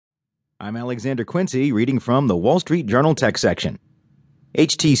I'm Alexander Quincy, reading from the Wall Street Journal Tech section.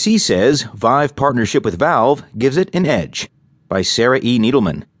 HTC says Vive partnership with Valve gives it an edge, by Sarah E.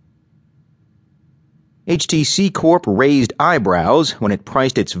 Needleman. HTC Corp raised eyebrows when it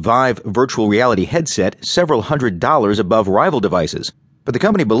priced its Vive virtual reality headset several $100s above rival devices, but the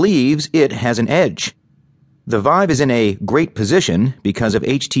company believes it has an edge. The Vive is in a great position because of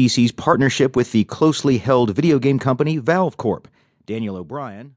HTC's partnership with the closely held video game company Valve Corp. Daniel O'Brien